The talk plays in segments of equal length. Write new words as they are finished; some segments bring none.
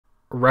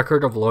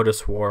Record of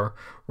Lodoss War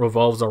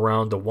revolves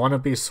around the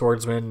wannabe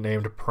swordsman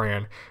named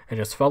Pran and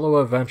his fellow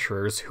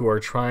adventurers who are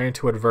trying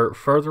to avert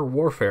further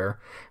warfare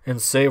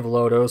and save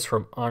Lodoss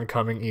from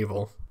oncoming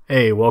evil.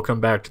 Hey, welcome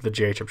back to the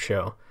JHIP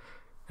Show.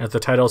 As the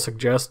title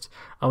suggests,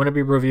 I'm going to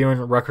be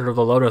reviewing Record of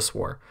the Lodoss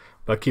War,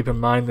 but keep in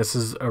mind this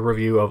is a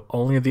review of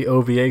only the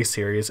OVA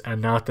series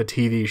and not the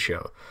TV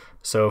show.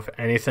 So if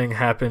anything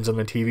happens in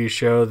the TV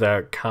show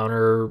that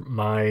counter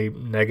my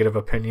negative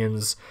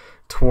opinions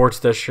towards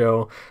this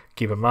show,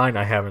 keep in mind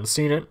I haven't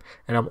seen it,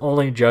 and I'm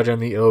only judging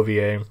the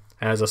OVA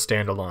as a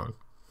standalone.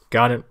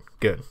 Got it?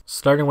 Good.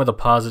 Starting with the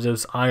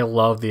positives, I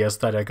love the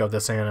aesthetic of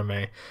this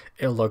anime.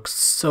 It looks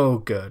so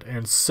good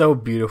and so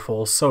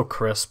beautiful, so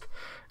crisp,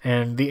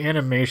 and the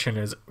animation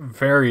is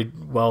very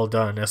well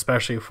done,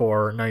 especially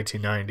for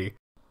 1990.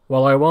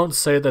 While I won't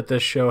say that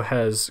this show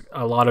has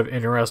a lot of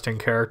interesting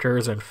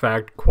characters, in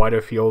fact quite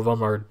a few of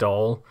them are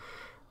dull,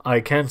 I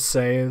can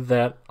say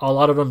that a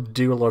lot of them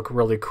do look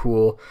really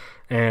cool,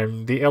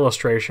 and the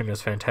illustration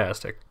is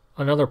fantastic.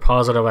 Another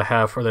positive I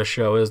have for this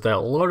show is that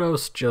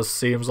Lodoss just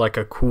seems like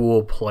a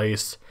cool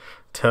place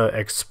to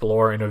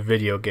explore in a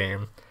video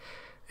game.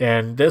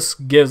 And this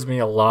gives me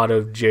a lot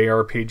of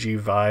JRPG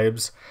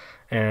vibes,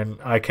 and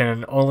I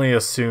can only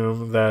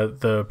assume that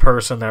the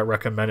person that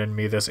recommended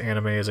me this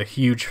anime is a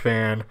huge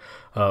fan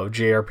of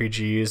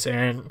JRPGs,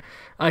 and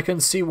I can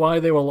see why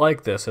they will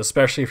like this,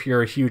 especially if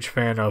you're a huge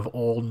fan of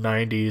old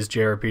 90s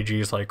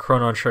JRPGs like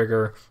Chrono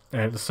Trigger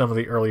and some of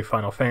the early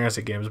Final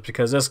Fantasy games,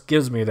 because this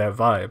gives me that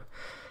vibe.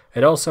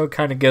 It also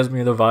kind of gives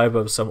me the vibe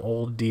of some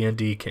old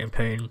D&D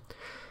campaign,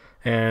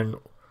 and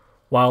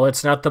while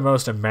it's not the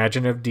most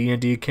imaginative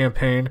D&D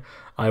campaign,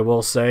 I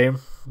will say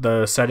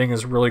the setting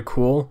is really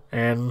cool,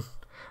 and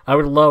I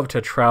would love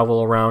to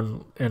travel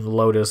around in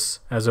Lodoss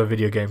as a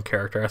video game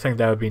character. I think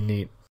that would be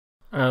neat.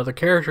 The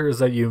characters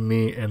that you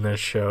meet in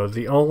this show,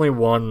 the only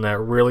one that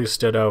really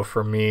stood out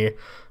for me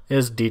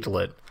is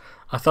Dietlit.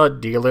 I thought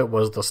Dietlit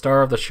was the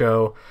star of the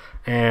show,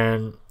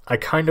 and I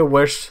kind of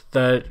wish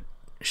that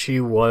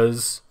she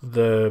was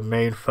the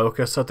main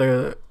focus of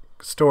the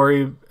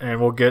story,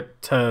 and we'll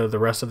get to the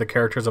rest of the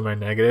characters of my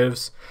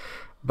negatives,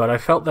 but I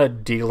felt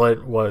that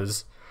Dietlit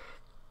was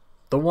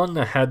the one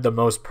that had the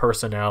most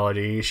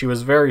personality. She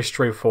was very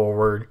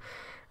straightforward,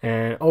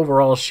 and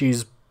overall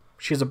she's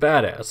a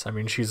badass. I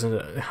mean, she's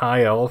a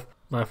high elf.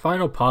 My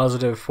final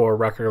positive for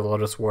Record of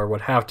Lodoss War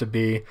would have to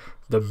be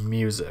the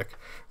music.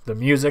 The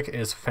music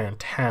is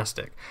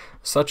fantastic.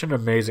 Such an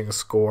amazing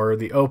score.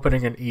 The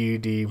opening and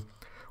ED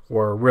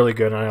were really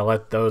good, and I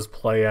let those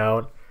play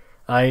out.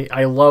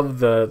 I love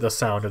the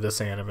sound of this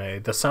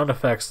anime. The sound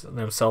effects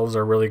themselves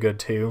are really good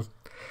too.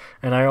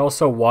 And I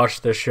also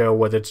watched this show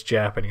with its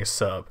Japanese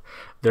sub.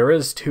 There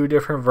is 2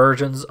 different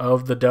versions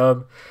of the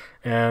dub,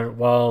 and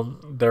while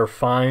they're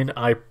fine,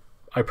 I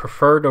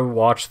prefer to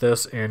watch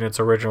this in its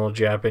original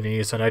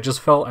Japanese, and I just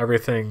felt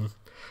everything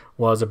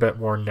was a bit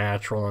more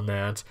natural in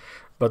that.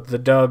 But the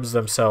dubs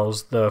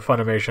themselves, the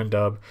Funimation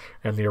dub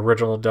and the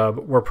original dub,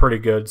 were pretty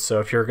good, so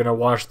if you're going to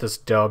watch this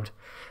dubbed,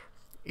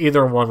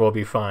 either one will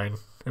be fine,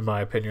 in my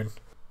opinion.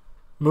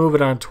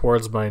 Moving on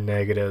towards my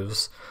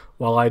negatives.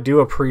 While I do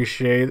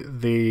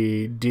appreciate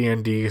the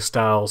D&D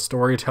style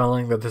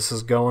storytelling that this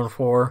is going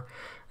for,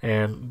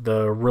 and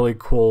the really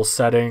cool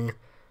setting,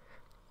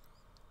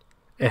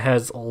 it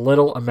has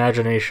little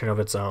imagination of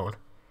its own.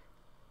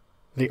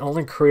 The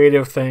only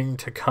creative thing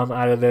to come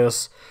out of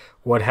this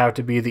would have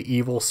to be the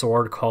evil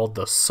sword called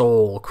the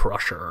Soul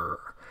Crusher,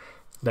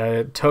 that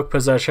it took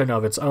possession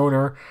of its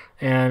owner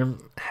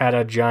and had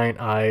a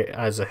giant eye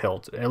as a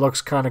hilt. It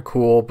looks kind of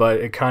cool, but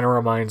it kind of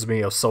reminds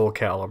me of Soul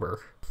Calibur.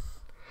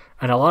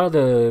 And a lot of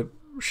the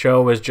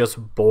show is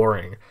just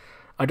boring.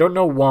 I don't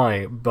know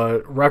why, but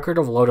Record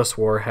of Lodoss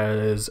War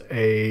has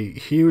a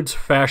huge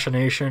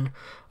fascination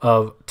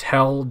of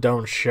tell,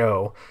 don't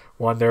show,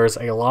 when there's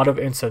a lot of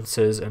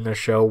instances in the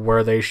show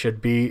where they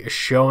should be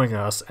showing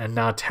us and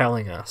not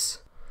telling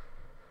us.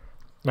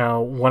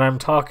 Now, when I'm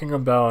talking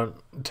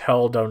about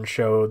tell, don't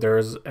show,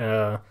 there's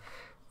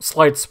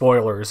slight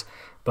spoilers,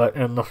 but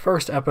in the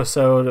first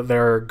episode,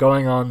 they're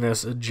going on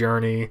this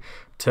journey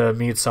to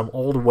meet some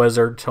old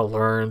wizard to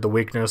learn the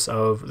weakness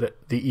of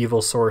the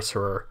evil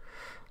sorcerer,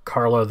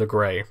 Carla the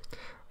Grey.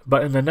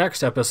 But in the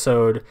next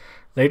episode,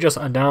 they just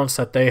announced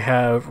that they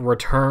have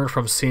returned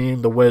from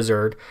seeing the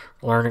wizard,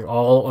 learning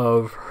all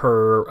of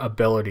her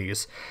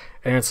abilities.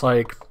 And it's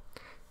like,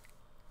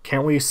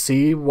 can't we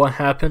see what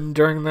happened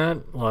during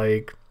that?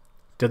 Like,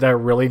 did that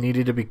really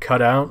need to be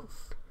cut out?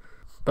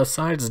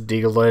 Besides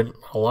Dietlit,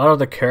 a lot of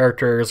the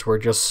characters were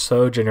just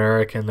so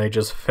generic and they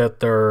just fit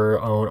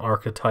their own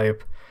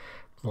archetype.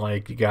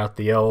 Like, you got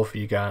the elf,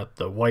 you got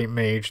the white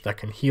mage that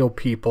can heal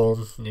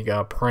people, you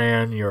got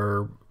Pran,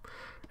 your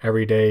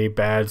everyday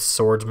bad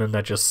swordsman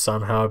that just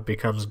somehow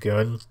becomes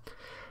good.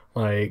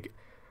 Like,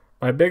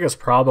 my biggest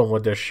problem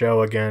with this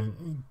show,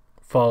 again,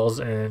 falls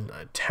in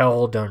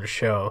tell, don't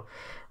show.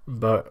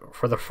 But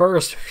for the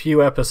first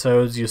few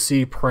episodes, you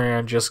see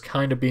Pran just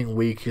kind of being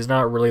weak. He's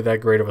not really that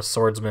great of a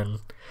swordsman.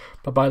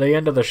 but by the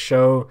end of the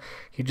show,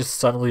 he just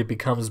suddenly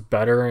becomes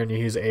better and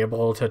he's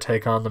able to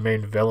take on the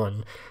main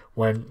villain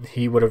when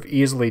he would have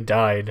easily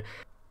died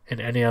in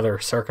any other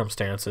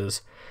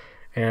circumstances.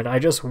 And I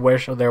just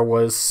wish there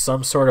was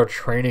some sort of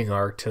training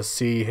arc to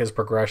see his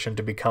progression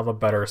to become a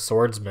better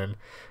swordsman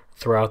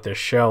throughout this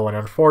show, and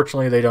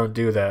unfortunately they don't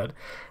do that.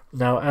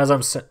 Now, as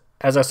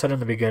I said in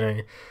the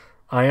beginning,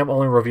 I am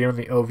only reviewing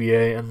the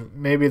OVA, and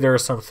maybe there are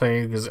some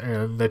things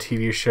in the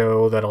TV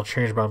show that'll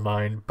change my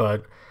mind,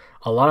 but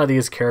a lot of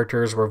these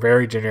characters were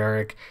very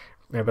generic,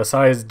 and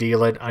besides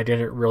Dealit, I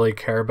didn't really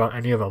care about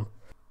any of them.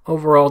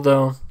 Overall,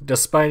 though,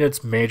 despite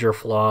its major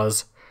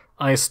flaws,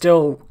 I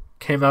still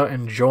came out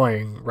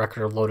enjoying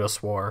Record of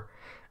Lodoss War,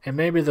 and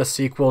maybe the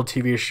sequel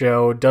TV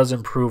show does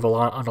improve a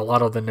lot on a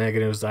lot of the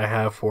negatives I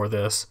have for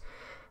this,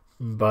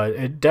 but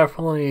it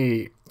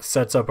definitely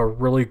sets up a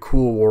really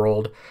cool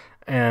world,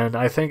 and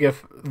I think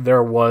if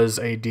there was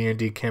a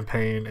D&D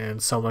campaign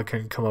and someone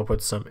can come up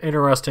with some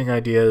interesting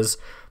ideas,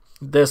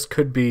 this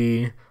could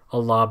be a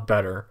lot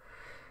better.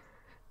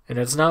 And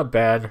it's not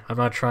bad. I'm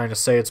not trying to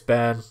say it's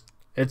bad.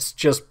 It's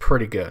just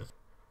pretty good.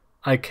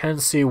 I can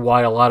see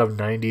why a lot of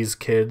 90s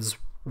kids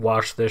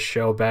watched this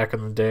show back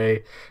in the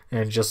day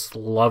and just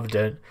loved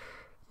it,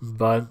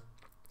 but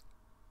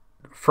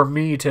for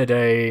me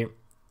today,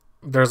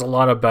 there's a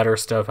lot of better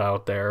stuff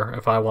out there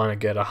if I want to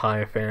get a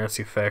high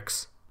fantasy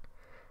fix.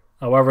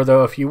 However,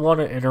 though, if you want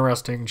an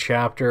interesting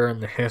chapter in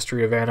the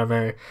history of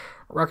anime,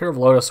 Record of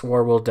Lodoss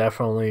War will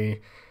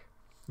definitely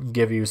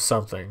give you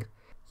something.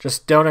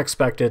 Just don't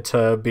expect it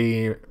to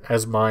be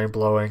as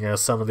mind-blowing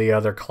as some of the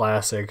other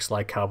classics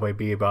like Cowboy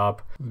Bebop.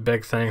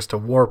 Big thanks to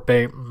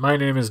Warpbait, my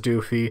name is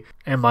Doofy,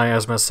 and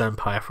Miasma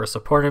Senpai for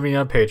supporting me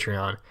on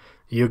Patreon.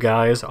 You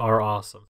guys are awesome.